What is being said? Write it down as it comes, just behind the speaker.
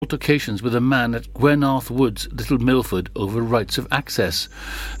altercations with a man at Gwenarth Woods, Little Milford, over rights of access.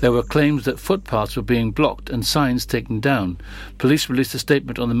 There were claims that footpaths were being blocked and signs taken down. Police released a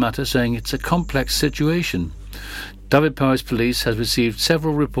statement on the matter saying it's a complex situation. Dyfed-Powys Police has received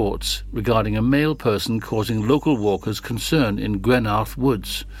several reports regarding a male person causing local walkers concern in Gwenarth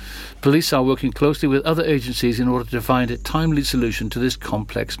Woods. Police are working closely with other agencies in order to find a timely solution to this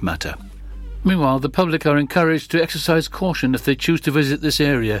complex matter. Meanwhile, the public are encouraged to exercise caution if they choose to visit this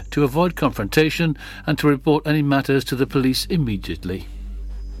area, to avoid confrontation and to report any matters to the police immediately.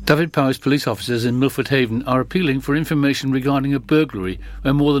 Dyfed-Powys police officers in Milford Haven are appealing for information regarding a burglary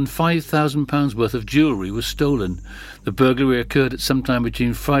where more than £5,000 worth of jewellery was stolen. The burglary occurred at some time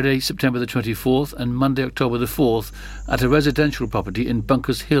between Friday, September the 24th and Monday, October the 4th at a residential property in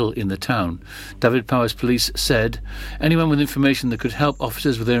Bunkers Hill in the town. Dyfed-Powys police said anyone with information that could help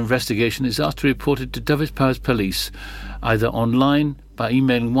officers with their investigation is asked to report it to Dyfed-Powys Police, either online by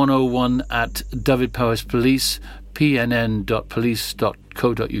emailing 101 at Dyfed-Powys Police,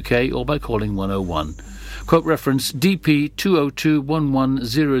 pnn.police.co.uk, or by calling 101. Quote reference DP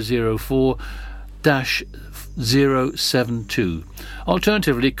 202-11004-072.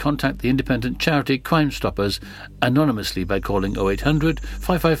 Alternatively, contact the independent charity Crime Stoppers anonymously by calling 0800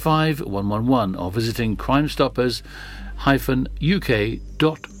 555 111 or visiting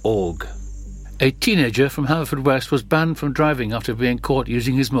crimestoppers-uk.org. A teenager from Haverfordwest was banned from driving after being caught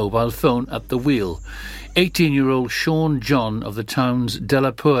using his mobile phone at the wheel. 18-year-old Sean John of the town's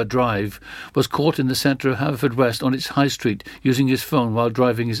Delapur Drive was caught in the centre of Haverfordwest on its high street using his phone while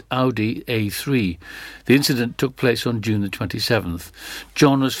driving his Audi A3. The incident took place on June the 27th.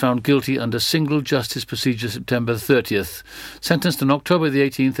 John was found guilty under Single Justice Procedure September 30th. Sentenced on October the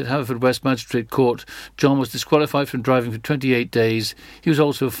 18th at Haverfordwest Magistrate Court, John was disqualified from driving for 28 days. He was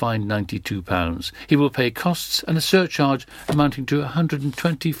also fined £92. He will pay costs and a surcharge amounting to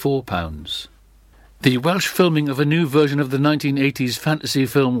 £124. The Welsh filming of a new version of the 1980s fantasy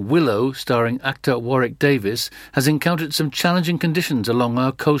film Willow, starring actor Warwick Davis, has encountered some challenging conditions along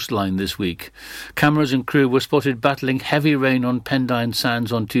our coastline this week. Cameras and crew were spotted battling heavy rain on Pendine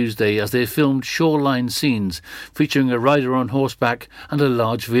Sands on Tuesday as they filmed shoreline scenes featuring a rider on horseback and a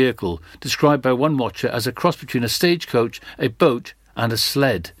large vehicle, described by one watcher as a cross between a stagecoach, a boat and a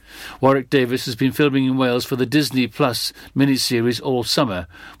sled. Warwick Davis has been filming in Wales for the Disney Plus miniseries all summer,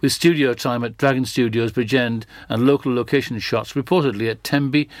 with studio time at Dragon Studios Bridgend and local location shots reportedly at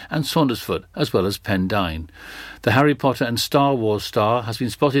Tenby and Saundersfoot, as well as Pendine. The Harry Potter and Star Wars star has been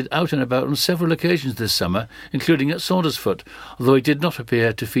spotted out and about on several occasions this summer, including at Saundersfoot, although he did not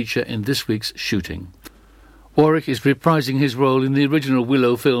appear to feature in this week's shooting. Warwick is reprising his role in the original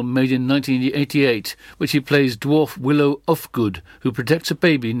Willow film made in 1988, which he plays dwarf Willow Ufgood, who protects a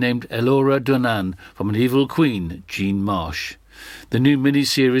baby named Elora Dunan from an evil queen, Jean Marsh. The new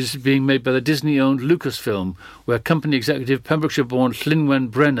mini-series is being made by the Disney-owned Lucasfilm, where company executive Pembrokeshire-born Llynwen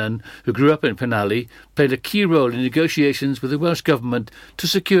Brennan, who grew up in Penally, played a key role in negotiations with the Welsh Government to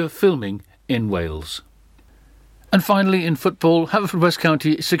secure filming in Wales. And finally, in football, Haverfordwest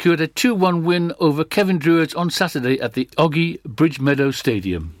County secured a 2-1 win over Kevin Druids on Saturday at the Oggy Bridgemeadow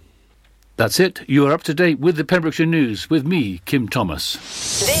Stadium. That's it. You are up to date with the Pembrokeshire News with me, Kim Thomas.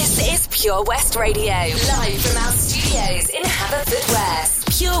 This is Pure West Radio, live from our studios in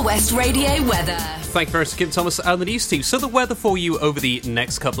Haverfordwest. Pure West Radio weather. Thank you very much, Kim Thomas and the news team. So the weather for you over the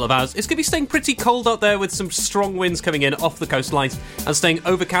next couple of hours is going to be staying pretty cold out there with some strong winds coming in off the coastlines and staying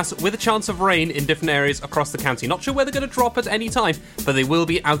overcast with a chance of rain in different areas across the county. Not sure where they're going to drop at any time, but they will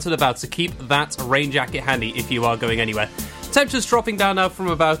be out and about, so keep that rain jacket handy if you are going anywhere. Temperatures dropping down now from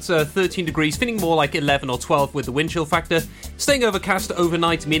about 13 degrees, feeling more like 11 or 12 with the wind chill factor. Staying overcast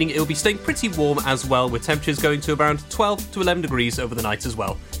overnight, meaning it'll be staying pretty warm as well, with temperatures going to around 12 to 11 degrees over the night as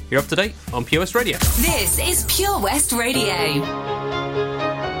well. You're up to date on Pure West Radio. This is Pure West Radio.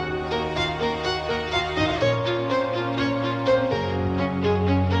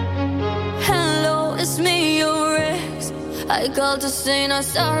 Hello, it's me, your ex. I called to say not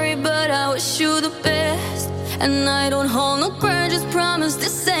sorry, but I wish you the best. And I don't hold no grudges, promise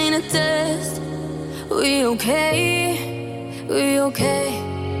this ain't a test. We okay, we okay.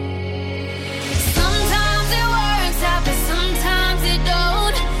 Sometimes it works out, but sometimes it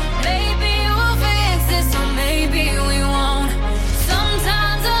don't. Maybe we'll fix this, or maybe we won't.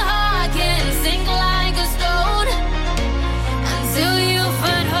 Sometimes a heart can sink like a stone until you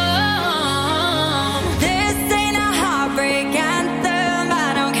find home. This ain't a heartbreak anthem.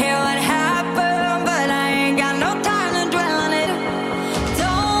 I don't care what happened, but I ain't got no time to dwell on it.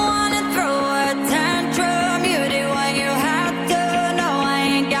 Don't wanna throw a tantrum. You did what you had to. No, I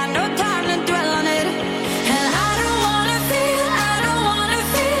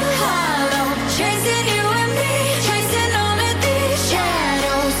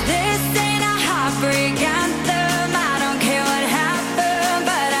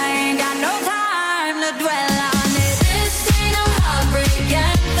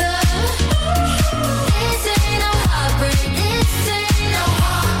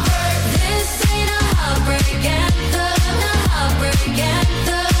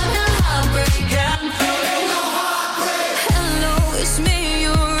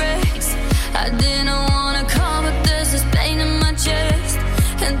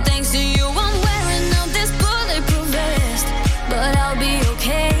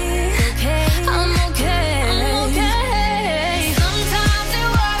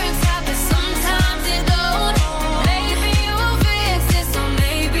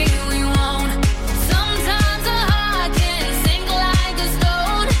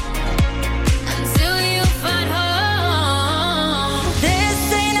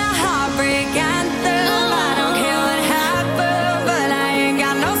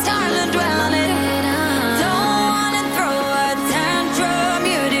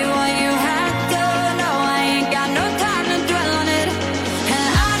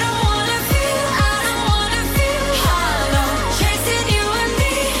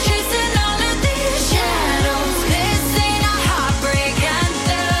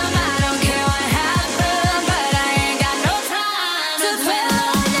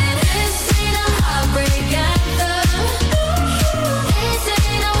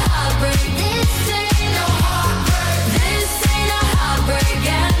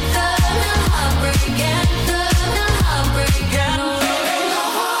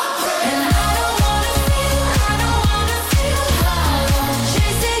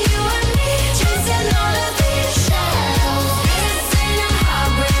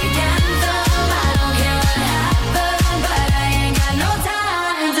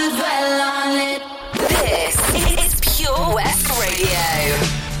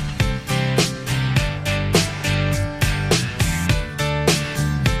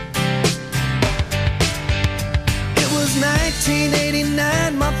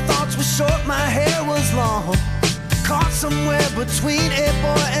somewhere between a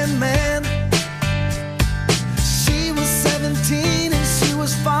boy and man. She was 17 and she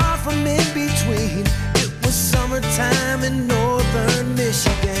was far from in between. It was summertime in northern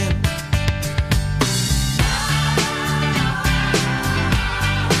Michigan.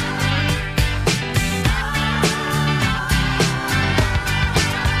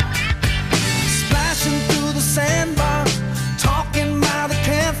 Splashing through the sandbar, talking by the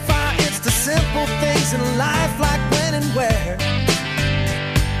campfire. It's the simple things in life, like when and where.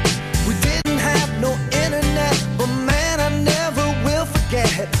 We didn't have no internet, but man, I never will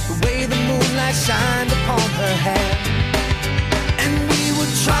forget the way the moonlight shined upon her hair. And we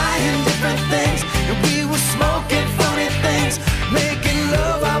were trying different things, and we were smoking funny things, making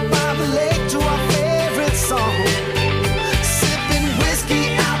love out by the lake to our favorite song, sipping whiskey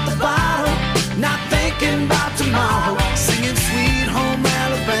out the bottle, not thinking about tomorrow, singing Sweet Home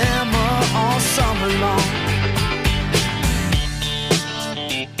Alabama all summer long.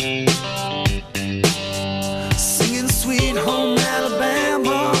 Singing Sweet Home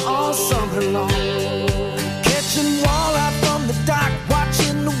Alabama all summer long. Catching walleye from the dock,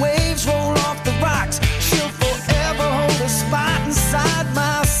 watching the waves roll off the rocks. She'll forever hold a spot inside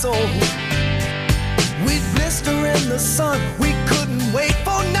my soul. We'd blister in the sun, we couldn't wait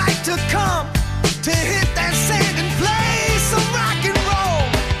for night to come to hit that sand and play some rock and roll.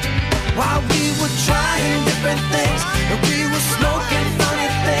 While we were trying different things, and we were smoking funny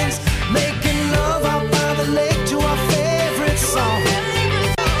things, making love out by the lake to our favorite song,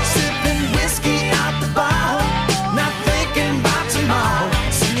 sipping whiskey out the bottle, not thinking about tomorrow,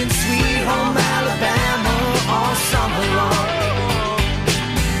 singing Sweet Home Alabama all summer long.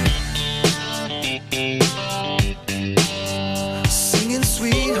 Singing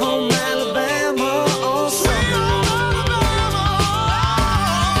Sweet Home Alabama all summer long.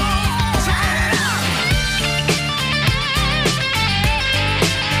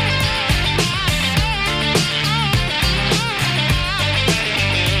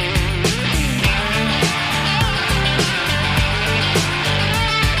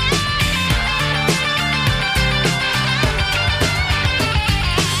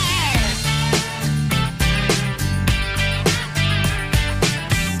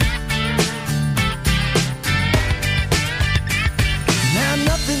 Now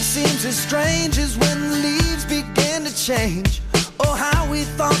nothing seems as strange as when the leaves begin to change. Oh, how we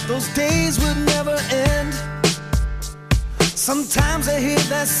thought those days would never end. Sometimes I hear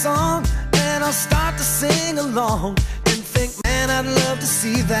that song and I'll start to sing along and think, man, I'd love to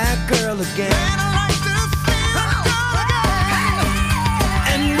see that girl again.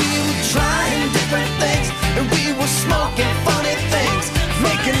 And we were trying different things, and we were smoking funny things,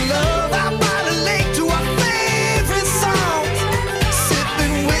 making love out by the lake to our favorite songs,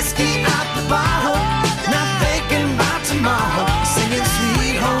 sipping whiskey out the bottle, not thinking about tomorrow, singing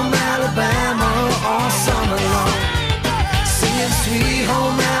Sweet Home Alabama all summer long. Singing Sweet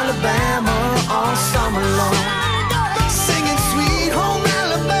Home Alabama all summer long. Singing Sweet Home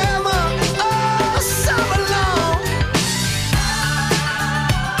Alabama all summer long.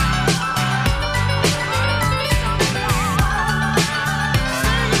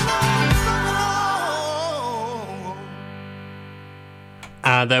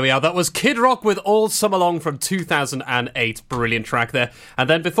 And there we are. That was Kid Rock with All Summer Long from 2008. Brilliant track there. And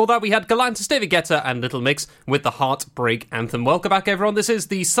then before that, we had Galantis, David Guetta and Little Mix with the Heartbreak Anthem. Welcome back, everyone. This is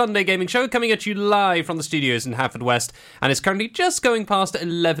the Sunday Gaming Show coming at you live from the studios in Haverfordwest. And it's currently just going past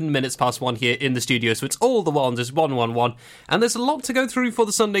 11 minutes past 1 here in the studio. So it's all the ones. It's 111. And there's a lot to go through for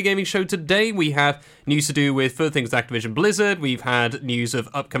the Sunday Gaming Show today. We have news to do with further things with Activision Blizzard. We've had news of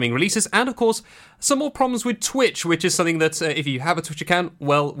upcoming releases. And, of course, some more problems with Twitch, which is something that if you have a Twitch account,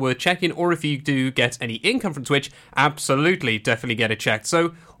 well, we're checking, or if you do get any income from Twitch, absolutely, definitely get it checked.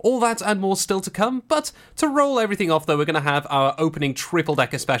 So all that and more still to come, but to roll everything off, though, we're going to have our opening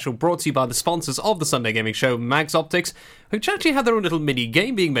triple-decker special brought to you by the sponsors of the Sunday Gaming Show, Mags Optics, which actually had their own little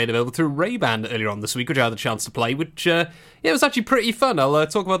mini-game being made available through Ray-Ban earlier on this week, which I had the chance to play, which, it was actually pretty fun. I'll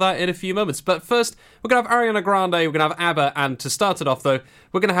talk about that in a few moments. But first, we're going to have Ariana Grande, we're going to have ABBA, and to start it off, though,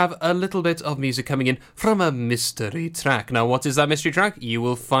 we're going to have a little bit of music coming in from a mystery track. Now, what is that mystery track? You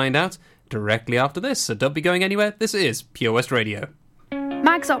will find out directly after this, so don't be going anywhere. This is Pure West Radio.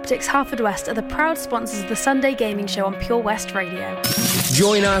 Mags Optics Haverfordwest are the proud sponsors of the Sunday Gaming Show on Pure West Radio.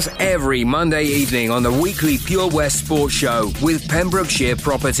 Join us every Monday evening on the weekly Pure West Sports Show with Pembrokeshire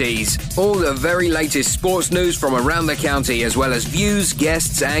Properties. All the very latest sports news from around the county, as well as views,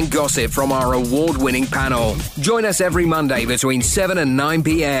 guests and gossip from our award-winning panel. Join us every Monday between 7 and 9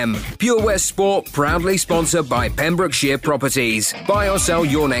 p.m. Pure West Sport, proudly sponsored by Pembrokeshire Properties. Buy or sell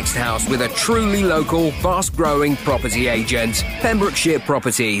your next house with a truly local, fast-growing property agent. Pembrokeshire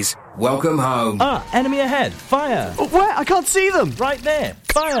Properties. Welcome home. Ah, enemy ahead. Fire. Oh, where? I can't see them. Right there.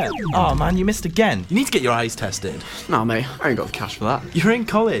 Fire. Oh, man, you missed again. You need to get your eyes tested. Nah, mate, I ain't got the cash for that. You're in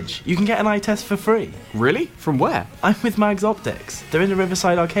college. You can get an eye test for free. Really? From where? I'm with Mags Optics. They're in the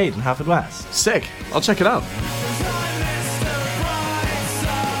Riverside Arcade in Haverfordwest. Sick. I'll check it out.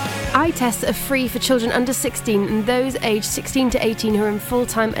 Eye tests are free for children under 16 and those aged 16 to 18 who are in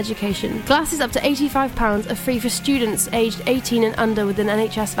full-time education. Glasses up to £85 are free for students aged 18 and under with an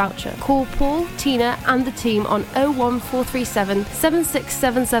NHS voucher. Call Paul, Tina and the team on 01437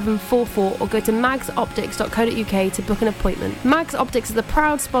 767744 or go to magsoptics.co.uk to book an appointment. Mags Optics are the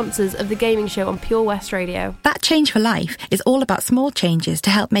proud sponsors of the gaming show on Pure West Radio. That Change for Life is all about small changes to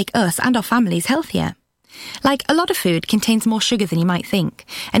help make us and our families healthier. Like, a lot of food contains more sugar than you might think,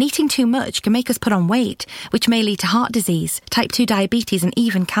 and eating too much can make us put on weight, which may lead to heart disease, type 2 diabetes and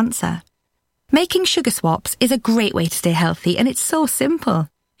even cancer. Making sugar swaps is a great way to stay healthy, and it's so simple.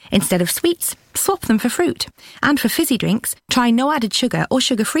 Instead of sweets, swap them for fruit. And for fizzy drinks, try no added sugar or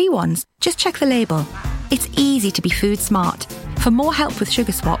sugar-free ones. Just check the label. It's easy to be food smart. For more help with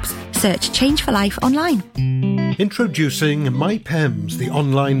sugar swaps, search Change for Life online. Introducing MyPems, the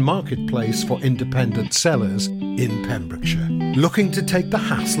online marketplace for independent sellers in Pembrokeshire. Looking to take the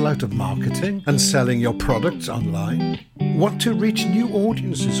hassle out of marketing and selling your products online? Want to reach new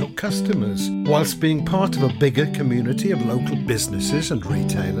audiences or customers whilst being part of a bigger community of local businesses and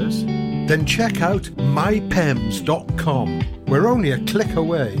retailers? Then check out mypems.com. We're only a click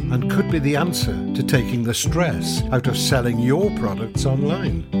away and could be the answer to taking the stress out of selling your products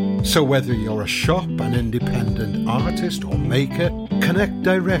online. So whether you're a shop, an independent artist or maker, connect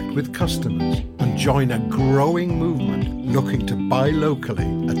direct with customers and join a growing movement looking to buy locally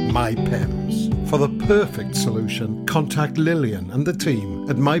at MyPems. For the perfect solution, contact Lillian and the team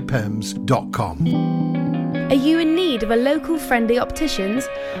at mypems.com. Are you in need of a local friendly opticians?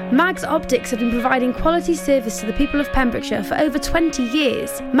 Mags Optics have been providing quality service to the people of Pembrokeshire for over 20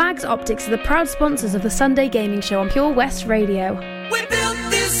 years. Mags Optics are the proud sponsors of the Sunday Gaming Show on Pure West Radio. We built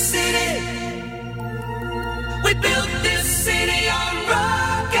this city. We built this city on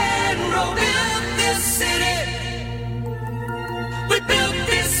rock and roll. Built this city. We built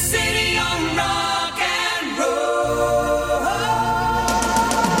this city on rock and roll.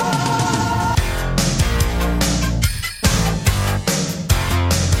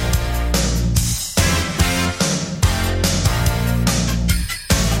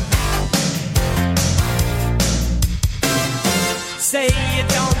 Say you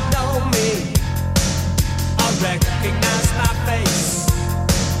don't know me, I recognize my face.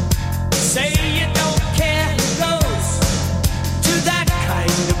 Say you don't care who goes to that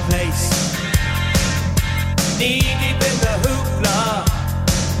kind of place. Knee deep in the hoopla,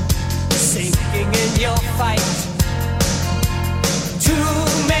 sinking in your fight. Too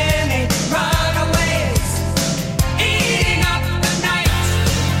many runaways, eating up the night.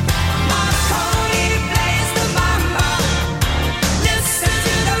 My pony plays the mama. Listen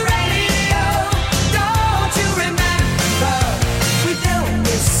to the radio, don't you remember? We built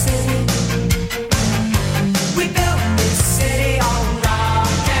this city. We built this city on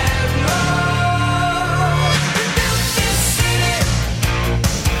rock and roll. We built this city.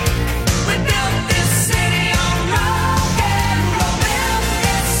 We built this city on rock and roll. Built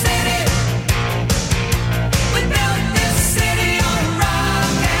this city. We built this city on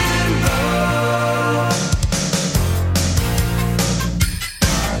rock and roll.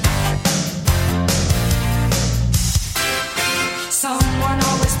 Someone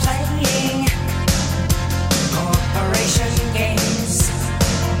always playing corporation games.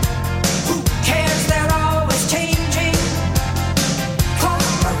 Who cares? They're always changing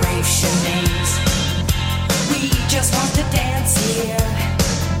corporation names. We just want to dance here.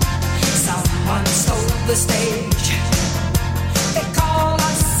 Someone stole the stage. They call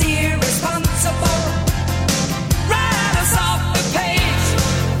us irresponsible. Write us off the page.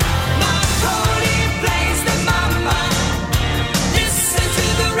 My pony plays the mama. Listen to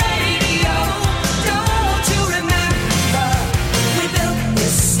the radio, don't you remember? We built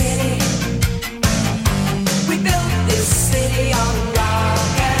this city. We built this city on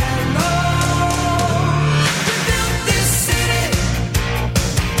rock and roll. We built this city.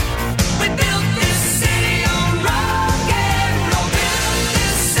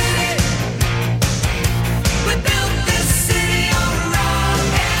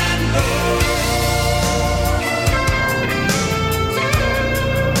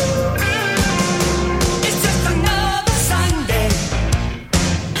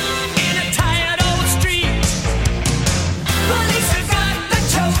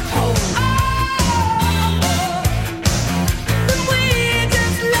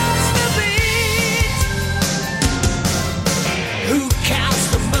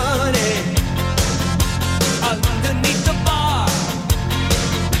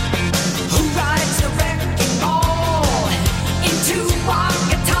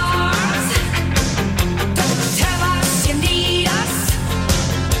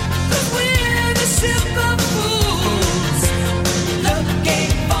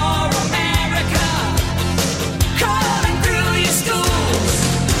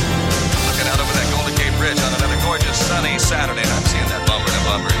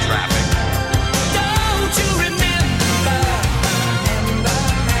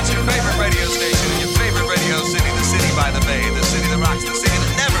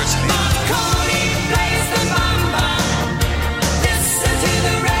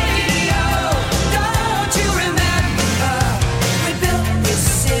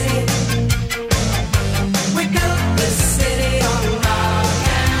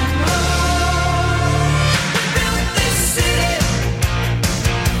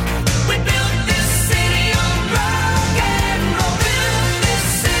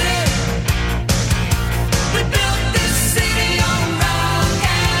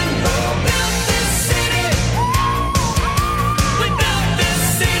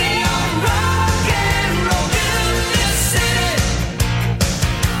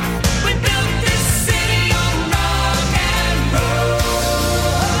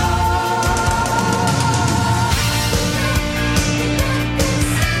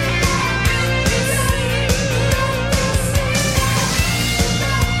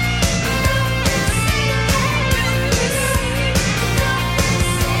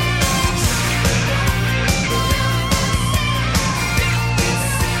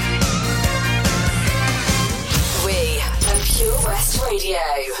 Radio.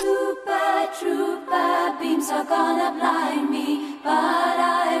 Super trooper beams are gonna blind me, but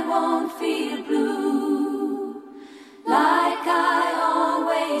I won't feel blue like I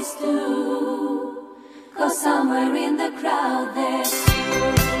always do, 'cause somewhere in the crowd there's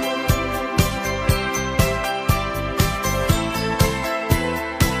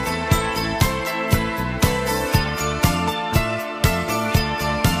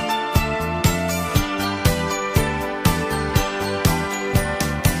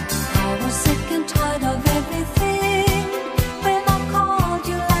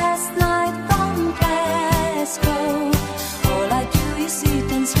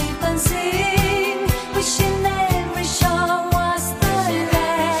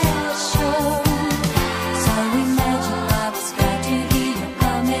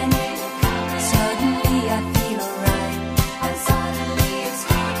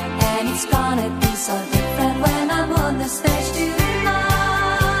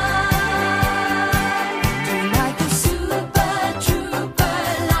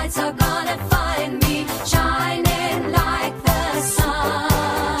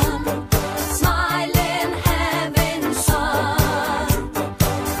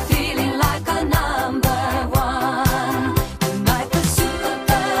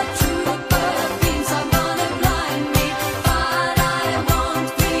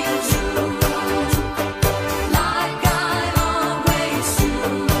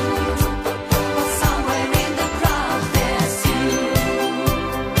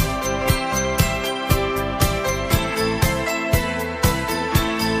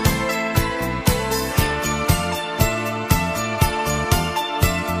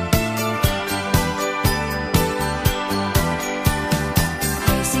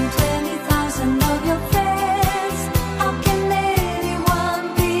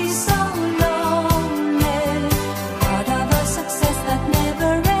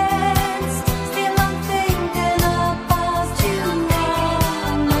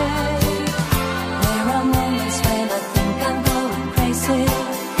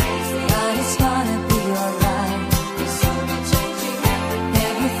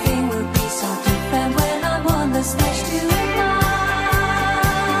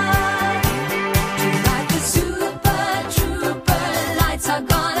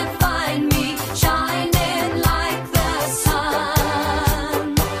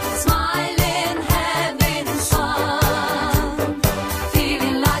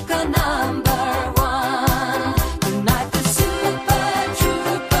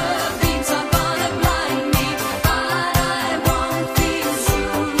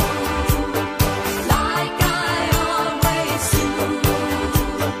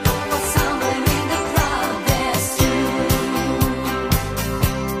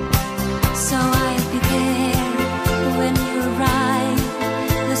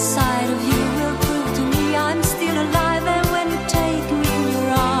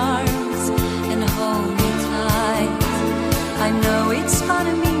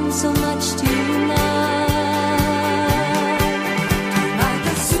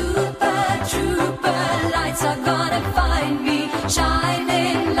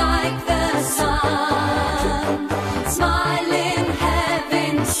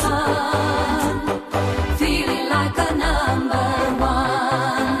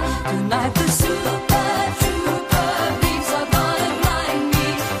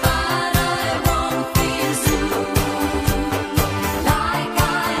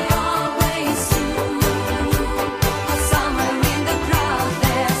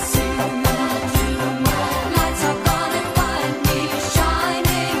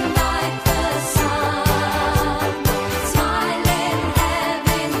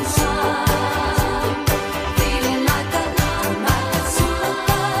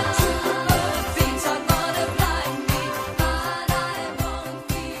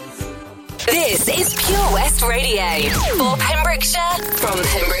This is Pure West Radio for Pembrokeshire from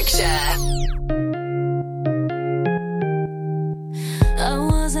Pembrokeshire. I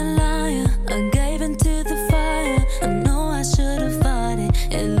was a liar, I gave into the fire. I know I should have fought it,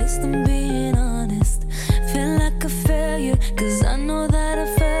 at least I'm being honest. Feel like a failure, 'cause I know that I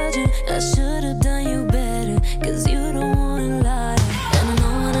failed you. I should have done you better, 'cause you don't wanna lie. And I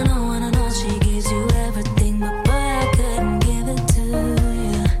know, and I know, and I know she gives you everything, but boy, I couldn't give it to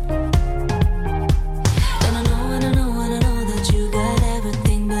you. And I know, and I know, and I know that you got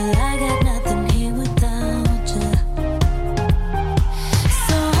everything, but I got nothing here without you.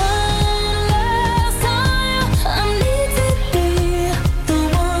 So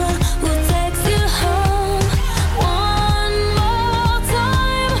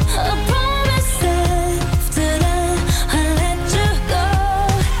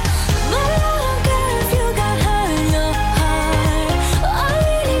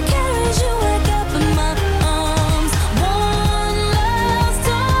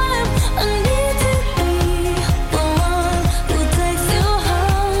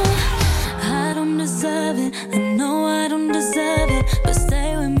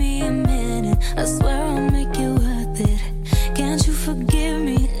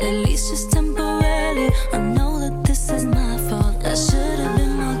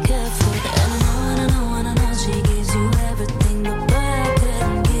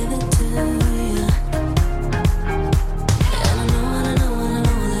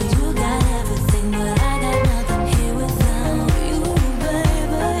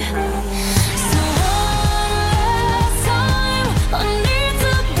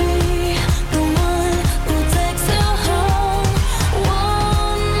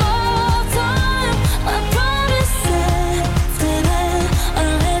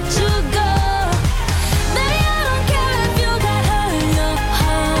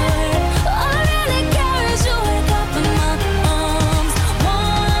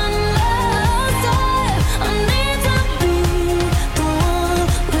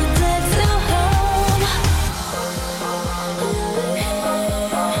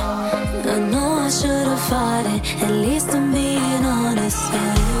At least I'm being honest.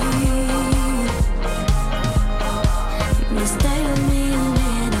 Just stay with me a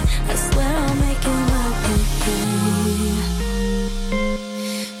minute. I swear I'll make it work with you.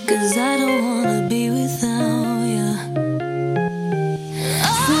 'Cause I don't wanna be without you.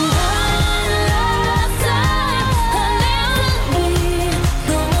 So one last time, I need to be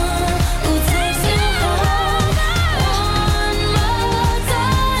the one who takes you home. One more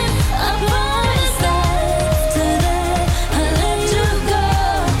time, I promise that today I'll let you go.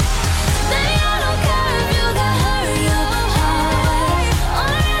 Then I don't care if you got hurt your heart. All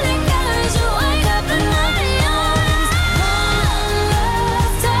I really care is you wake up in my arms. One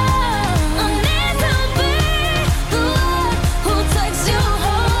last time, I need to be the one who takes you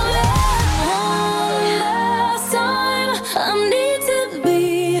home. One last time, I need to be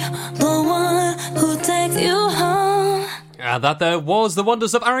the one who takes you home. That there was the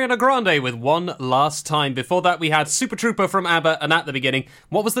wonders of Ariana Grande with One Last Time. Before that, we had Super Trooper from ABBA, and at the beginning,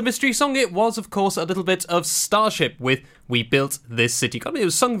 what was the mystery song? It was, of course, a little bit of Starship with We Built This City. God, it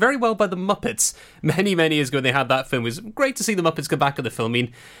was sung very well by the Muppets. Many, many years ago when they had that film. It was great to see the Muppets come back in the film. I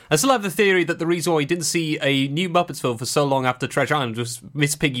mean, I still have the theory that the reason why we didn't see a new Muppets film for so long after Treasure Island was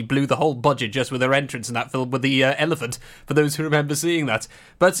Miss Piggy blew the whole budget just with her entrance in that film with the elephant, for those who remember seeing that.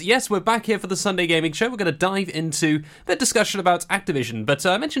 But yes, we're back here for the Sunday Gaming Show. We're going to dive into the discussion about Activision. But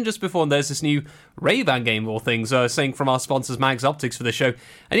I mentioned just before, there's this new Ray-Ban game, of all things, saying from our sponsors, Mags Optics, for the show.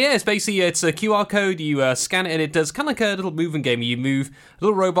 And yeah, it's basically, it's a QR code, you scan it, and it does kind of like a little moving game. You move a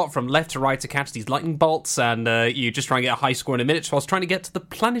little robot from left to right to catch these lightning bolts, and you just try and get a high score in a minute whilst trying to get to the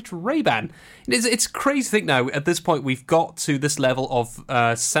planet Ray-Ban. It's crazy to think now, at this point, we've got to this level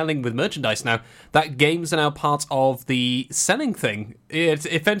of selling with merchandise now, that games are now part of the selling thing.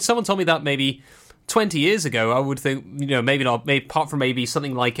 If someone told me that maybe 20 years ago, I would think, maybe not, maybe apart from maybe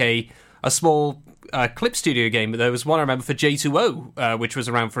something like a small clip studio game. There was one I remember for J2O, which was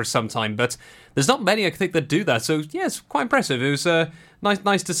around for some time, but there's not many I think that do that. So yeah, it's quite impressive. It was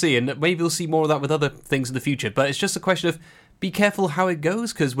nice to see, and maybe we'll see more of that with other things in the future. But it's just a question of be careful how it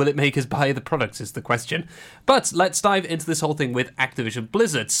goes, because will it make us buy the products is the question. But let's dive into this whole thing with Activision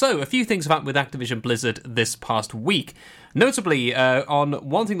Blizzard. So a few things about with Activision Blizzard this past week. Notably, on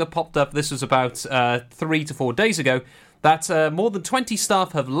one thing that popped up, this was about 3 to 4 days ago, that more than 20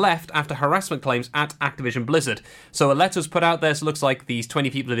 staff have left after harassment claims at Activision Blizzard. So a letter was put out there, so it looks like these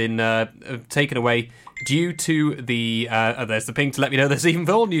 20 people have been taken away due to the... there's the ping to let me know there's even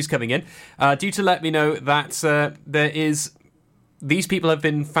more news coming in. Due to let me know that there is... These people have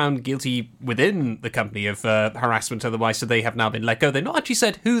been found guilty within the company of harassment otherwise, so they have now been let go. They've not actually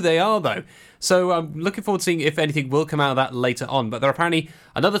said who they are, though. So I'm looking forward to seeing if anything will come out of that later on. But there are apparently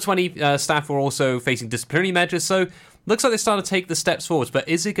another 20 staff who are also facing disciplinary measures, so looks like they're starting to take the steps forward. But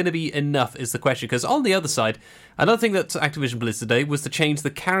is it going to be enough is the question. Because on the other side, another thing that Activision Blizzard did was to change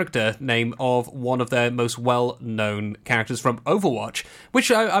the character name of one of their most well-known characters from Overwatch,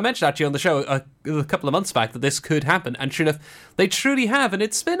 which I mentioned actually on the show a couple of months back that this could happen. And sure enough, they truly have. And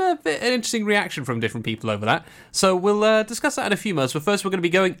it's been an interesting reaction from different people over that. So we'll discuss that in a few months. But first, we're going to be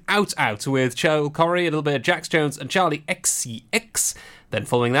going out with Cheryl Corey, a little bit of Jax Jones and Charlie XCX. Then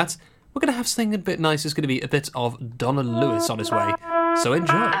following that, we're going to have something a bit nice. It's going to be a bit of Donna Lewis on his way. So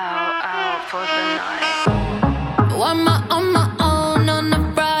enjoy. Out for the night. On my own on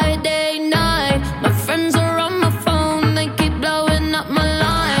a Friday night. My friends are on my phone, they keep blowing up my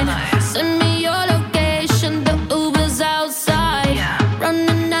line. Send me your location, the Uber's outside.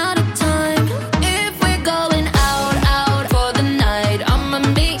 Running out of time. If we're going out for the night, I'ma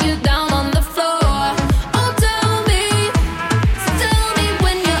meet you down on the floor. Oh, tell me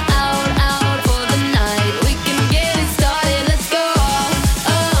when you're out for the night. We can get it started, let's go.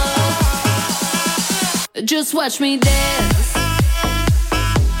 Just watch me dance.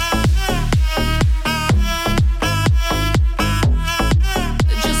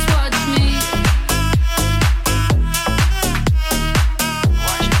 Just watch me.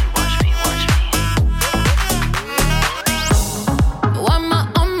 Watch me. On my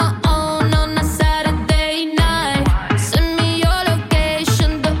own on a Saturday night. Send me your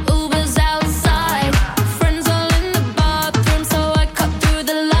location, the Uber's outside. Friends all in the bathroom, so I cut through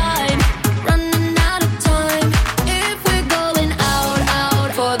the line. Running out of time. If we're going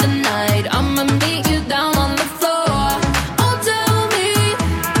out for the night, I'ma meet you down on the floor. Oh, tell me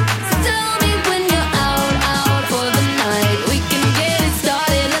when you're out for the night. We can get it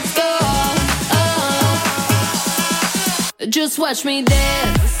started, let's go. Just watch me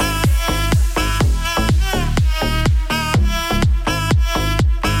dance.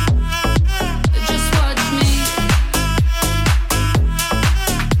 Just watch me.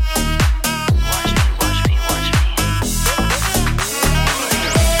 Watch me.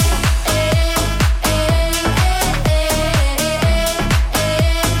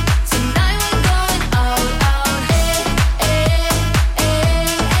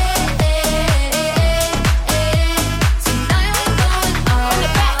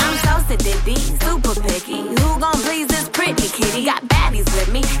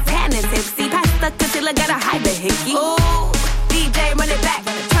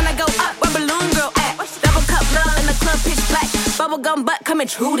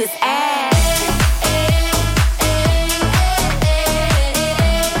 who this ass?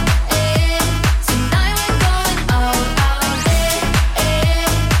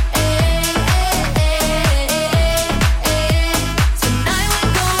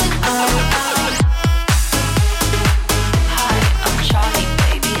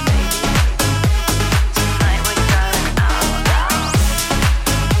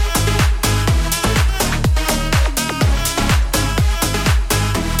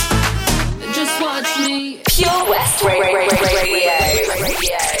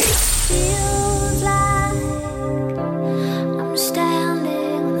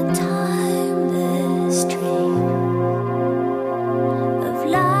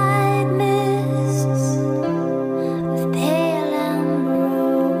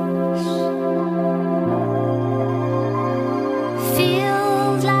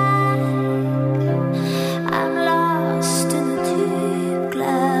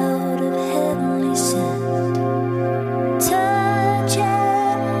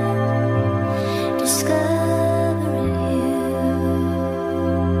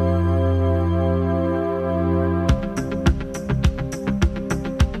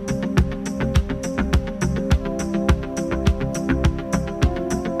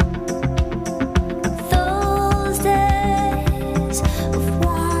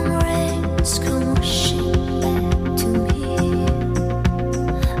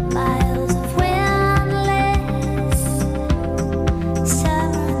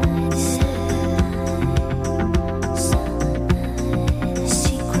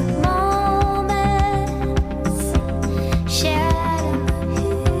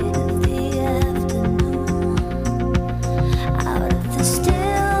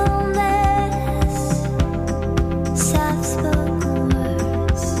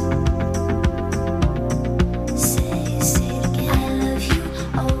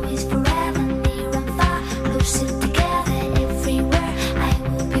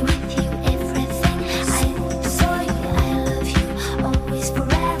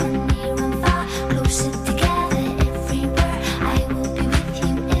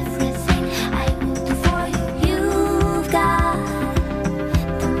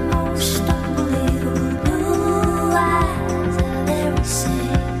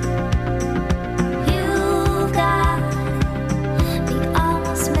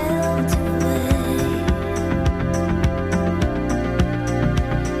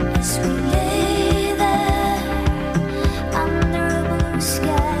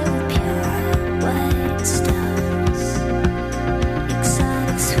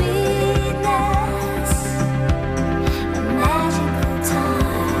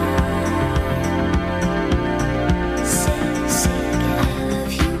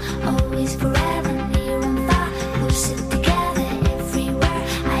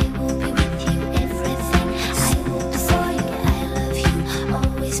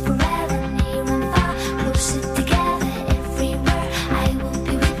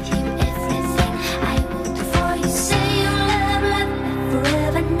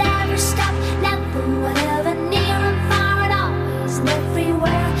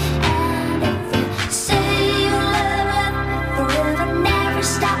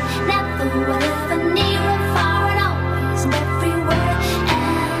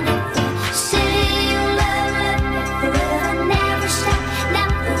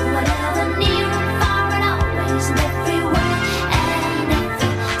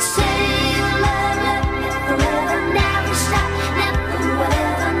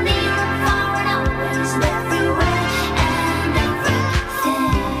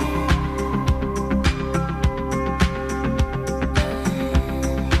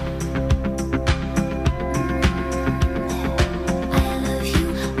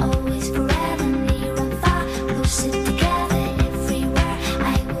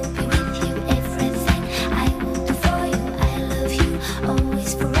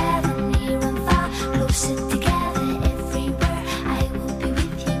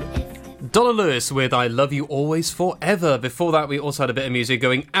 Donna Lewis with I Love You Always Forever. Before that, we also had a bit of music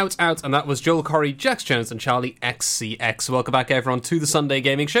going out, and that was Joel Corry, Jax Jones, and Charlie XCX. Welcome back, everyone, to the Sunday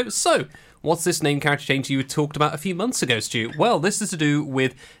Gaming Show. So, what's this name character change you talked about a few months ago, Stu? Well, this is to do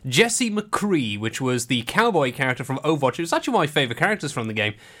with Jesse McCree, which was the cowboy character from Overwatch. It was actually one of my favourite characters from the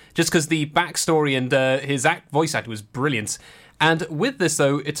game, just because the backstory and his voice actor was brilliant. And with this,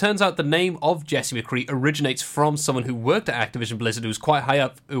 though, it turns out the name of Jesse McCree originates from someone who worked at Activision Blizzard, who was quite high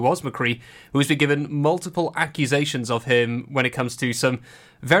up, who was McCree, who has been given multiple accusations of him when it comes to some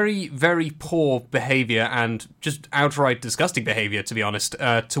very, very poor behaviour and just outright disgusting behaviour, to be honest,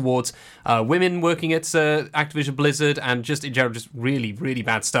 towards women working at Activision Blizzard and just in general, just really, really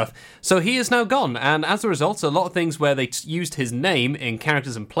bad stuff. So he is now gone, and as a result, a lot of things where they used his name in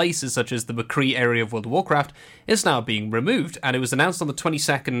characters and places, such as the McCree area of World of Warcraft, is now being removed. And it was announced on the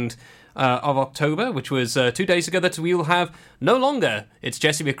 22nd of October, which was 2 days ago, that we will have no longer it's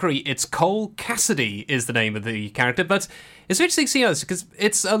Jesse McCree, it's Cole Cassidy is the name of the character. But it's interesting to see this, because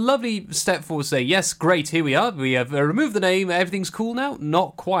it's a lovely step forward to say, yes, great, here we are, we have removed the name, everything's cool now.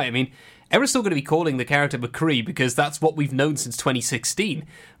 Not quite. I mean, everyone's still going to be calling the character McCree because that's what we've known since 2016,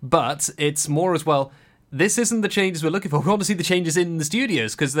 but it's more as well, this isn't the changes we're looking for. We want to see the changes in the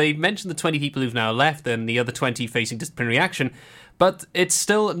studios, because they mentioned the 20 people who've now left and the other 20 facing disciplinary action, but it's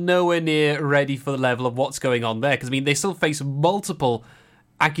still nowhere near ready for the level of what's going on there, because, I mean, they still face multiple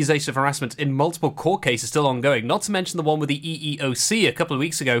accusations of harassment in multiple court cases still ongoing, not to mention the one with the EEOC a couple of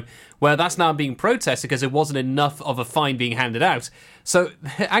weeks ago, where that's now being protested because it wasn't enough of a fine being handed out. So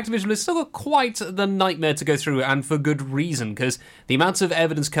Activision has still got quite the nightmare to go through, and for good reason, because the amount of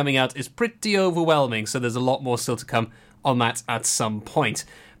evidence coming out is pretty overwhelming, so there's a lot more still to come on that at some point.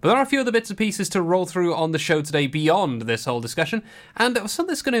 But there are a few other bits and pieces to roll through on the show today beyond this whole discussion, and something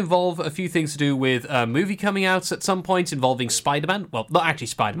that's going to involve a few things to do with a movie coming out at some point involving Spider-Man. Well, not actually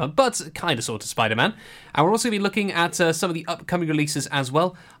Spider-Man, but kind of sort of Spider-Man. And we're also going to be looking at some of the upcoming releases as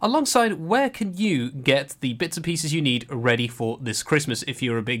well, alongside where can you get the bits and pieces you need ready for this Christmas if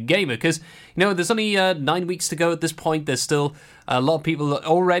you're a big gamer. Because, you know, there's only 9 weeks to go at this point. There's still a lot of people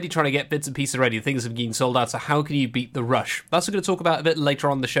already trying to get bits and pieces ready. Things have been sold out, so how can you beat the rush? That's what we're going to talk about a bit later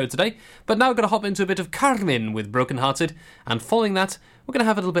on the show today. But now we're going to hop into a bit of Carmen with Broken Hearted, and following that, we're going to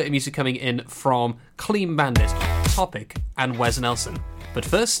have a little bit of music coming in from Clean Bandit, Topic, and Wes Nelson. But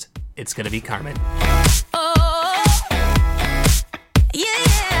first, it's going to be Carmen. Oh,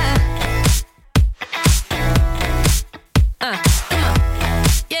 yeah. Come on,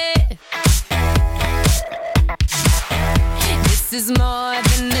 yeah. This is more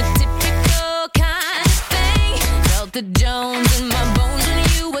than the typical kind of thing. Felt the Jones in my bones when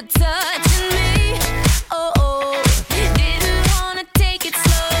you were touching me. Oh, didn't wanna take it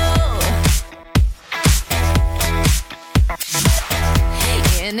slow.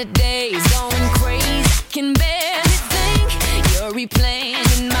 And the day's going crazy, I can barely think. You're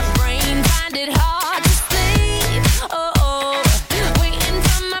replaying in my brain, find it hard to sleep. Oh, waiting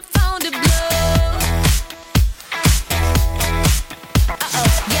for my phone to blow.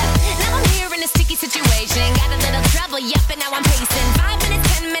 Yeah. Now I'm here in a sticky situation. Got a little trouble, yep, and now I'm pacing. 5 minutes,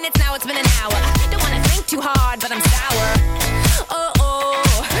 10 minutes, now it's been an hour. Don't wanna think too hard, but I'm sour. Oh,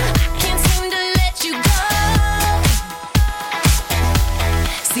 I can't seem to let you go.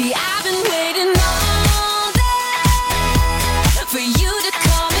 See, I've been waiting all day for you to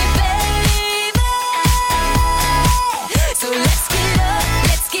call me baby. So let's get up,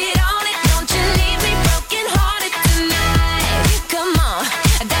 let's get on it. Don't you leave me broken hearted tonight. Come on,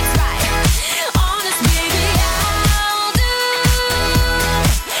 that's right. Honest, baby, I'll do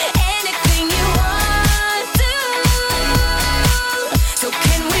anything you want to. So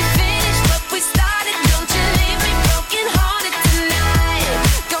can we finish what we started? Don't you leave me broken hearted tonight.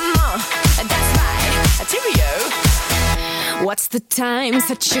 Come on, that's right. Cheerio. What's the time?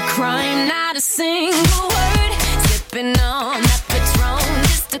 Such a crime, not a single word. Sipping on that Patron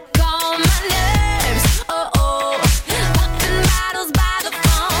just to calm my nerves. Oh, popping bottles by the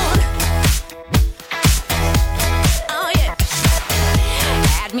phone. Oh yeah.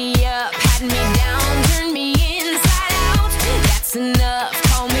 Had me up, had me down, turned me inside out. That's enough,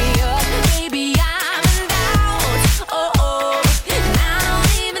 call me up, baby, I'm in doubt. Oh, and I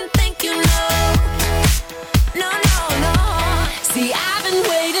don't even think you know. No. See, I've been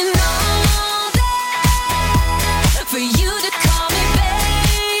waiting all day for you to call me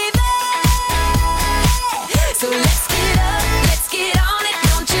baby. So let's get up, let's get on it.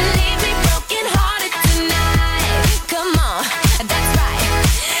 Don't you leave me broken hearted tonight. Come on, that's right.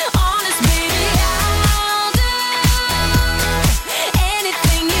 Honest, baby, I'll do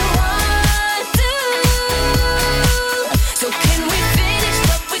anything you want to. So can we finish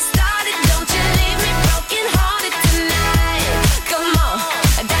what we started? Don't you leave me broken hearted tonight. Come on,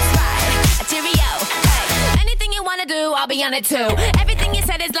 that's right. Cheerio. Hey, anything you wanna do, I'll be on it too. Everything you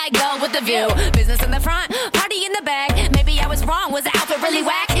said is like go with the view. Business in the front, party in the back. Maybe I was wrong, was the outfit really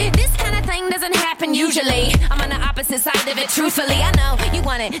whack? This kind of thing doesn't happen usually. I'm on the opposite side of it, truthfully. I know you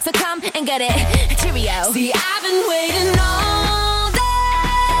want it, so come and get it. Cheerio. See, I've been waiting all day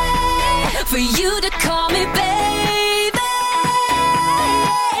for you to call me baby.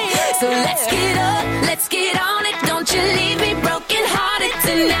 So let's get up, let's get on it. Don't you leave me broken hearted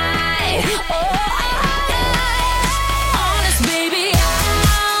tonight. tonight. Honest, baby,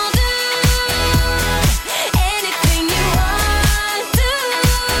 I'll do anything you want to.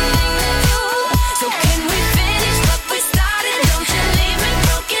 So can we finish what we started? Don't you leave me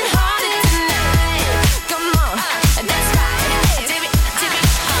broken hearted tonight. Come on, that's right. Tip it.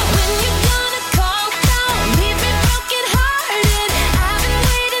 When you gonna call down? Leave me broken hearted. I've been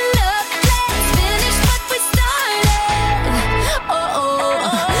waiting up. Let's finish what we started. I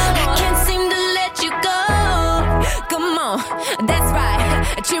can't seem to let you go. Come on, that's right.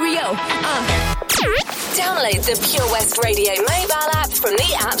 Cheerio. Download the Pure West Radio mobile app from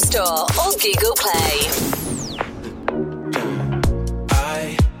the App Store or Google Play.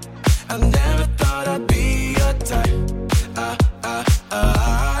 I never thought I'd be your type.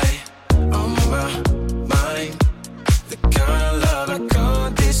 On my mind, the kind of love I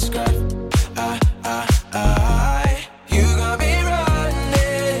can't describe. You got me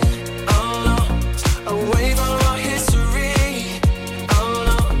running, oh no, away from our history, oh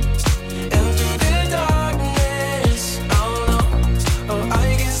no, and through the darkness, oh no, oh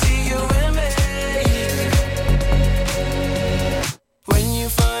I can see you in me. When you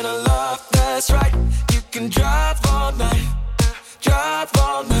find a love that's right, you can drive all night, drive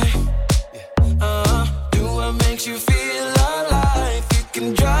all night. Do what makes you feel alive. You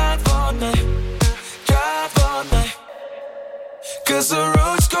can drive all night, drive all night. 'Cause the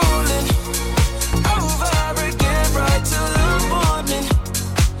road's calling over again, right till the morning,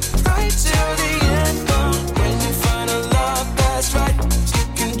 right till the end. When you find a love that's right, you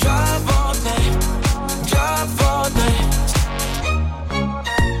can drive all night, drive all night.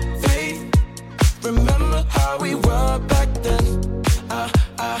 Faith, remember how we were back then. I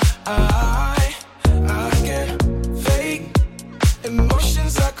can't fake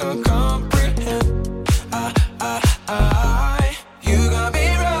emotions I can't comprehend. You got me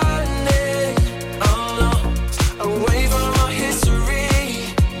running, oh no, away from our history,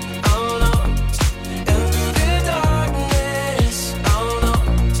 oh no, and through the darkness, oh no,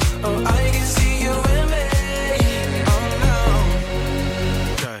 oh I can see you in me, oh no.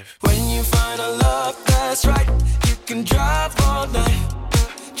 Drive. When you find a love that's right, you can drive all night,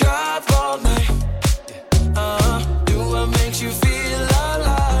 drive all night. Do what makes you feel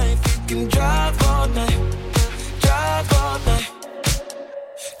alive. You can drive all night, drive all night.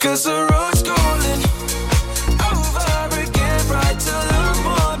 'Cause the road's calling over again, right till the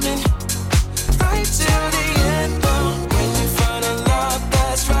morning, right till the end. When you find a love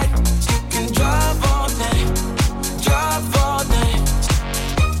that's right, you can drive all night, drive all night.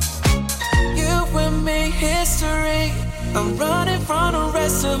 You and me, history. I'm running from the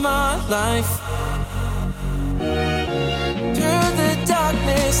rest of my life. Through the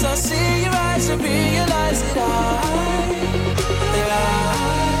darkness, I see your eyes and realize that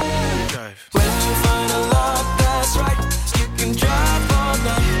when you find a love that's right, you can drive all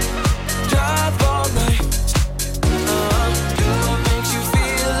night, drive all night. Do what makes you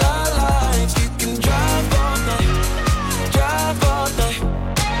feel alive. You can drive all night, drive all night.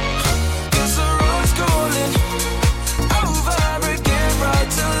 'Cause the road's calling over again, right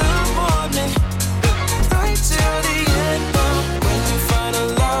till the morning, right till the end. When you find a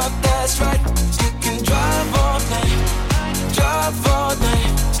love that's right, you can drive all night, drive all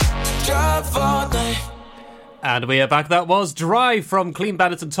night, drive all night. And we are back. That was Drive from Clean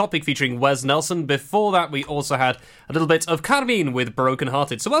Bandit and Topic featuring Wes Nelson. Before that, we also had a little bit of Carmine with Broken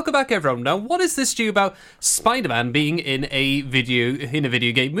Hearted. So welcome back, everyone. Now, what is this stew about Spider-Man being in a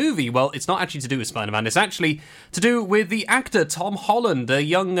video game movie? Well, it's not actually to do with Spider-Man. It's actually to do with the actor Tom Holland, the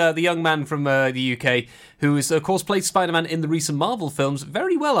young man from the UK, who has, of course, played Spider-Man in the recent Marvel films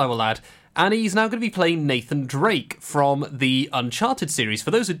very well, I will add. And he's now going to be playing Nathan Drake from the Uncharted series.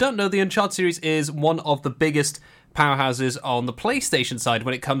 For those who don't know, the Uncharted series is one of the biggest powerhouses on the PlayStation side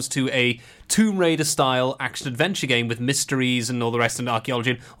when it comes to a Tomb Raider-style action-adventure game with mysteries and all the rest, and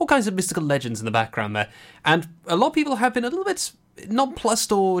archaeology and all kinds of mystical legends in the background there. And a lot of people have been a little bit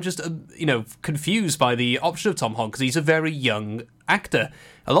nonplussed or just, confused by the option of Tom Holland because he's a very young actor.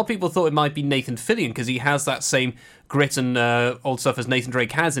 A lot of people thought it might be Nathan Fillion because he has that same grit and old stuff as Nathan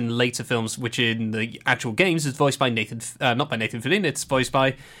Drake has in later films, which in the actual games is voiced by not by Nathan Fillion. It's voiced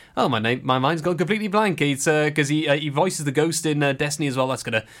by my mind's gone completely blank. It's because he voices the ghost in Destiny as well.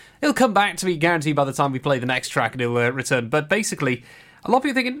 He'll come back to me guaranteed by the time we play the next track, and he'll return. But basically, a lot of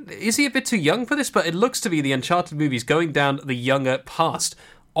people are thinking, is he a bit too young for this? But it looks to be the Uncharted movies going down the younger past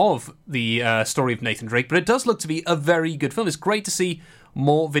of the story of Nathan Drake, but it does look to be a very good film. It's great to see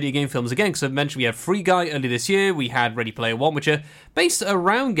more video game films again, because I mentioned we had Free Guy earlier this year, we had Ready Player One, which are based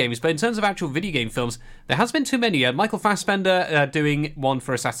around games, but in terms of actual video game films, there hasn't been too many. You had Michael Fassbender doing one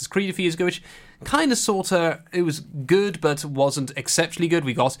for Assassin's Creed a few years ago, which kind of it was good, but wasn't exceptionally good.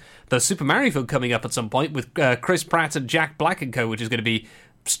 We got the Super Mario film coming up at some point with Chris Pratt and Jack Black and co, which is going to be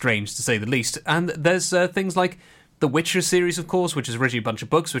strange to say the least. And there's things like the Witcher series, of course, which is originally a bunch of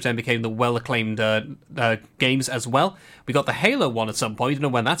books, which then became the well-acclaimed games as well. We got the Halo one at some point, don't know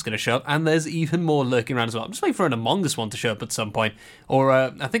when that's going to show up, and there's even more lurking around as well. I'm just waiting for an Among Us one to show up at some point. Or,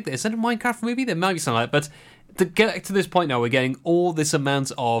 I think, is that a Minecraft movie? There might be something like that. But to get to this point now, we're getting all this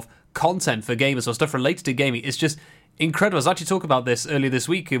amount of content for gamers or stuff related to gaming. It's just incredible. I was actually talking about this earlier this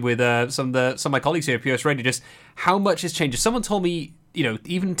week with some of my colleagues here at POS Radio, just how much has changed. Someone told me,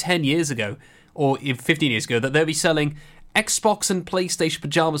 even 10 years ago, or 15 years ago, that they'll be selling Xbox and PlayStation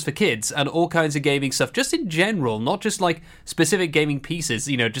pajamas for kids and all kinds of gaming stuff, just in general, not just like specific gaming pieces,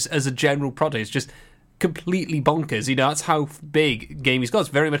 just as a general product. It's just completely bonkers. That's how big gaming's got. It's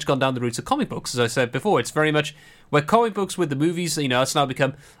very much gone down the route of comic books, as I said before. It's very much where comic books with the movies, it's now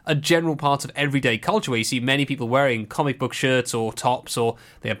become a general part of everyday culture, where you see many people wearing comic book shirts or tops, or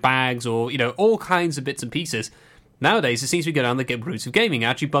their bags, or, all kinds of bits and pieces. Nowadays, it seems to be going down the route of gaming.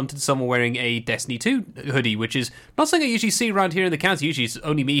 I actually bumped into someone wearing a Destiny 2 hoodie, which is not something I usually see around here in the county. Usually it's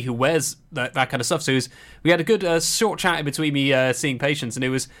only me who wears that kind of stuff. So we had a good short chat in between me seeing patients, and it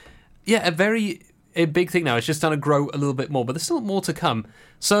was, a big thing now. It's just starting to grow a little bit more, but there's still more to come.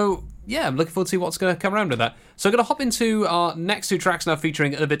 So, I'm looking forward to see what's going to come around with that. So I'm going to hop into our next two tracks now,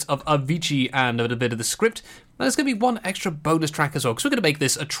 featuring a bit of Avicii and a bit of the script. And there's going to be one extra bonus track as well, because we're going to make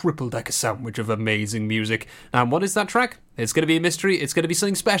this a triple-decker sandwich of amazing music. And what is that track? It's going to be a mystery, it's going to be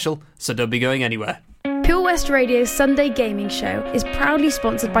something special, so don't be going anywhere. Pure West Radio's Sunday Gaming Show is proudly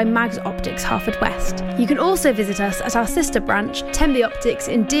sponsored by Mags Optics Haverfordwest. You can also visit us at our sister branch, Tenby Optics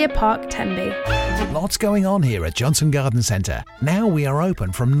in Deer Park, Tenby. Lots going on here at Johnson Garden Centre. Now we are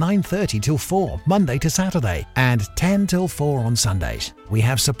open from 9:30 till 4, Monday to Saturday, and 10 till 4 on Sundays. We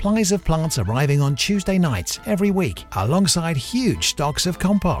have supplies of plants arriving on Tuesday nights every week, alongside huge stocks of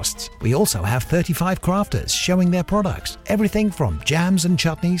composts. We also have 35 crafters showing their products, everything from jams and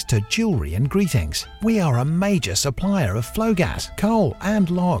chutneys to jewellery and greetings. We are a major supplier of flow gas, coal and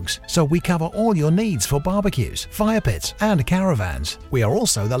logs, so we cover all your needs for barbecues, fire pits and caravans. We are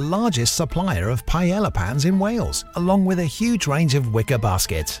also the largest supplier of paella pans in Wales, along with a huge range of wicker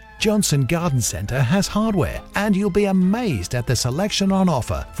baskets. Johnson Garden Centre has hardware, and you'll be amazed at the selection on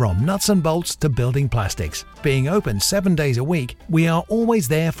offer, from nuts and bolts to building plastics. Being open 7 days a week, we are always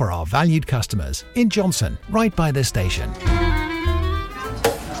there for our valued customers. In Johnson, right by the station.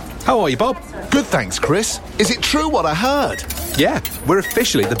 How are you, Bob? Good, thanks, Chris. Is it true what I heard? Yeah, we're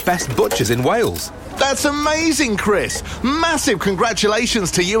officially the best butchers in Wales. That's amazing, Chris. Massive congratulations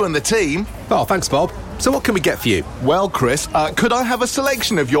to you and the team. Oh, thanks, Bob. So what can we get for you? Well, Chris, could I have a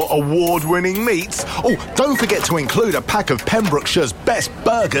selection of your award-winning meats? Oh, don't forget to include a pack of Pembrokeshire's best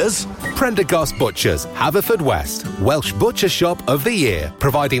burgers. Prendergast Butchers, Haverfordwest, Welsh Butcher Shop of the Year,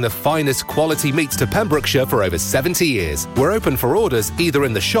 providing the finest quality meats to Pembrokeshire for over 70 years. We're open for orders either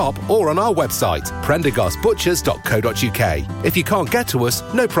in the shop or on our website, prendergastbutchers.co.uk. If you can't get to us,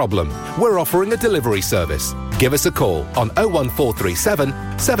 no problem. We're offering a delivery service. Give us a call on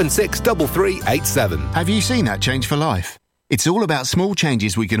 01437 763387. Have you seen that Change for Life? It's all about small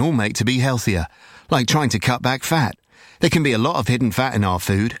changes we can all make to be healthier, like trying to cut back fat. There can be a lot of hidden fat in our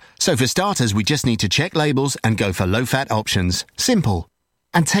food, so for starters we just need to check labels and go for low-fat options. Simple.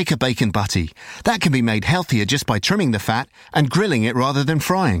 And take a bacon butty. That can be made healthier just by trimming the fat and grilling it rather than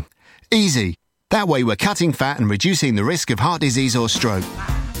frying. Easy. That way we're cutting fat and reducing the risk of heart disease or stroke.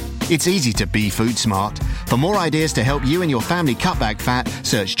 It's easy to be food smart. For more ideas to help you and your family cut back fat,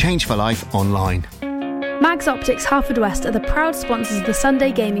 search Change for Life online. Mags Optics Haverfordwest are the proud sponsors of the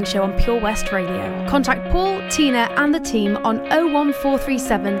Sunday Gaming Show on Pure West Radio. Contact Paul, Tina and the team on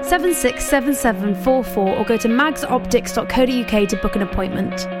 01437 767744 or go to magsoptics.co.uk to book an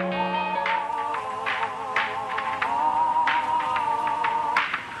appointment.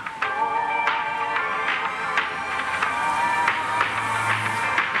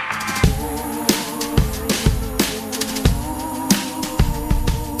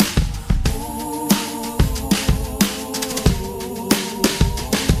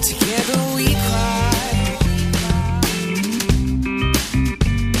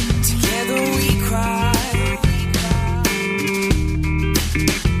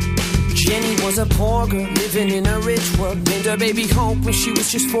 Baby hope when she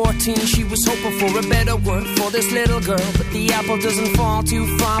was just 14. She was hoping for a better word for this little girl, but the apple doesn't fall too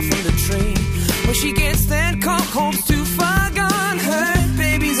far from the tree. When she gets that call, hope's too far gone. Her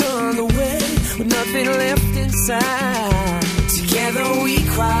left inside. Together we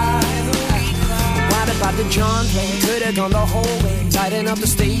cry. What about the John play? Could have gone the whole way. Lighting up the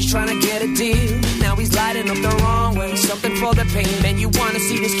stage, trying to get a deal. Now he's lighting up the wrong way. Something for the pain. Man, you wanna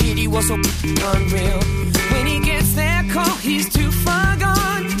see this kid, he was so unreal. When he gets there, call, he's too far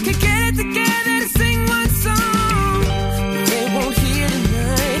gone. Can get it together to sing one song. They won't hear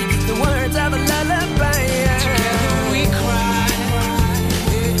tonight the words of a lullaby. Together we cry.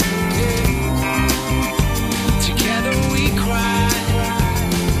 Together we cry.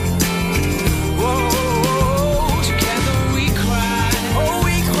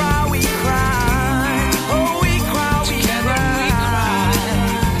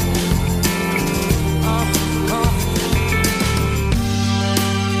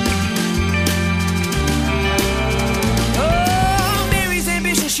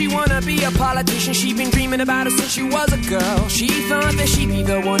 She wanna be a politician, she's been dreaming about it since she was a girl. She thought that she'd be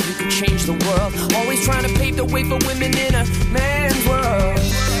the one who could change the world, always trying to pave the way for women in a man's world.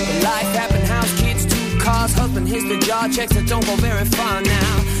 But life happened, house, kids, 2 cars, husband hits the job, checks that don't go very far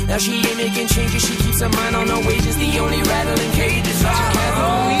now. Now she ain't making changes, she keeps her mind on her wages, the only rattling cages are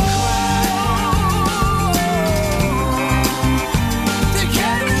together we cry.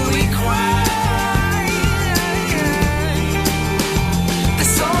 Together we cry.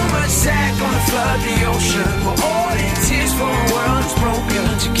 Sack gonna flood the ocean. We're all in tears for a world that's broken.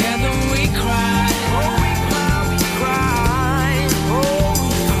 Together we cry. Oh, we cry, we cry. Oh,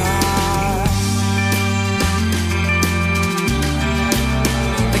 we cry.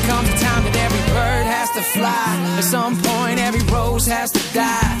 There comes a time that every bird has to fly. At some point every rose has to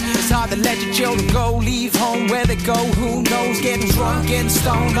die. It's hard to let your children go, leave home where they go. Who knows, getting drunk, getting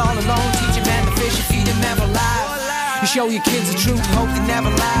stoned all alone. Teach a man to fish and feed him never lie. You show your kids the truth, hope they never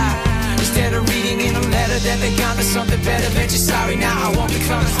lie. Instead of reading in a letter that they got to something better, bet you're sorry now, I won't be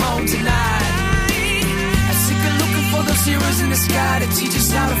coming home tonight. I'm sick of looking for those heroes in the sky to teach us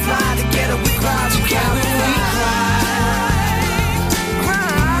how to fly. Together we cry, together we cry.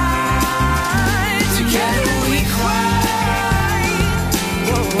 Together we cry.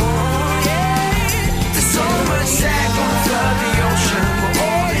 Whoa, whoa, yeah. There's so much sad gonna flood the ocean. We're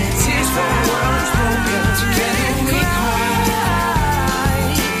all in tears for a world that's broken. Together we cry.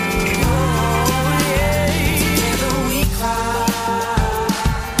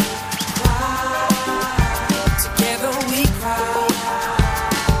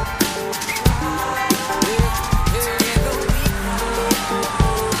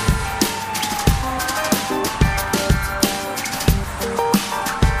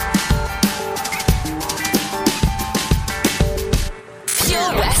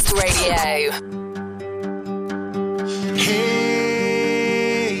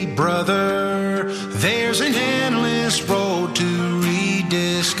 Hey, brother, there's an endless road to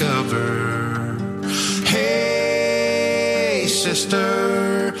rediscover. Hey,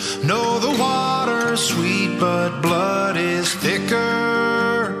 sister, know the water's sweet, but blood is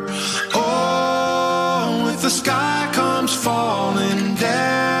thicker. Oh, if the sky comes falling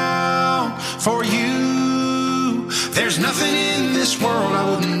down for you, there's nothing in this world I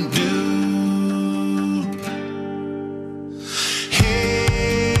wouldn't do.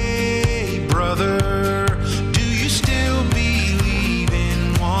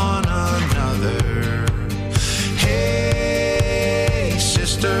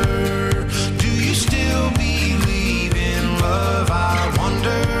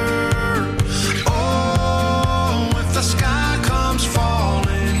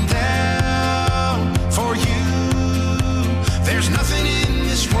 There's nothing in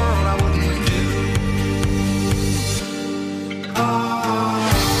this world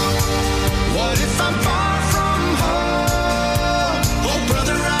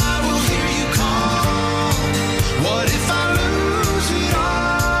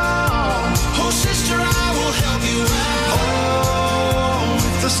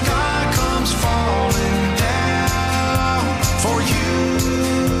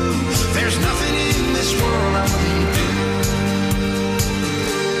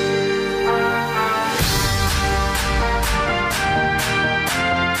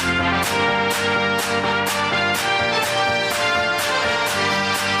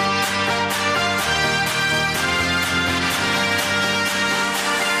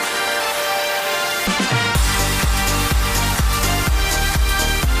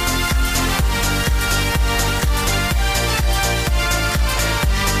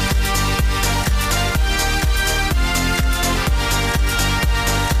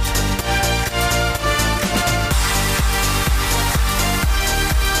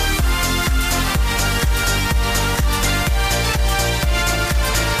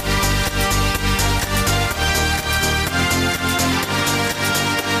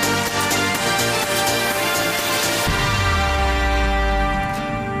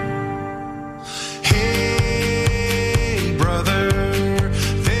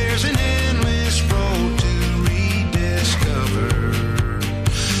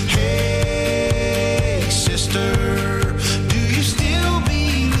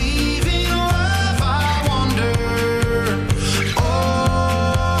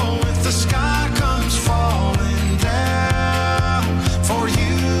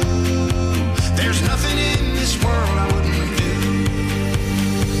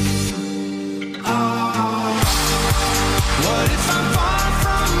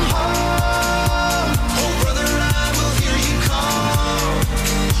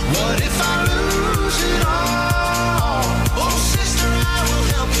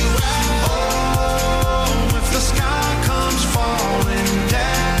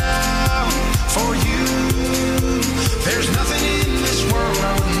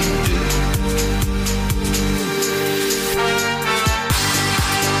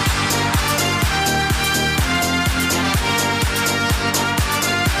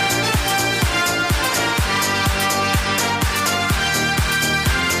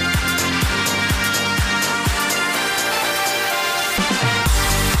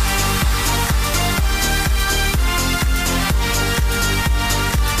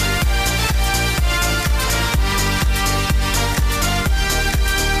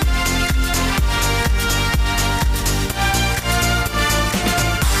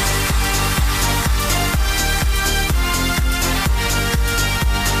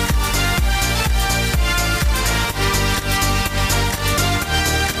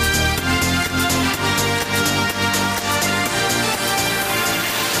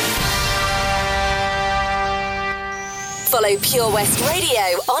Follow Pure West Radio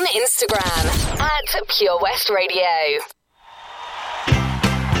on Instagram at Pure West Radio.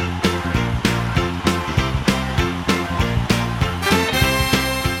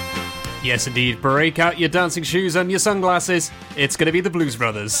 Yes, indeed. Break out your dancing shoes and your sunglasses. It's going to be the Blues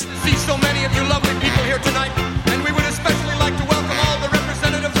Brothers. See so many of you lovely people here tonight.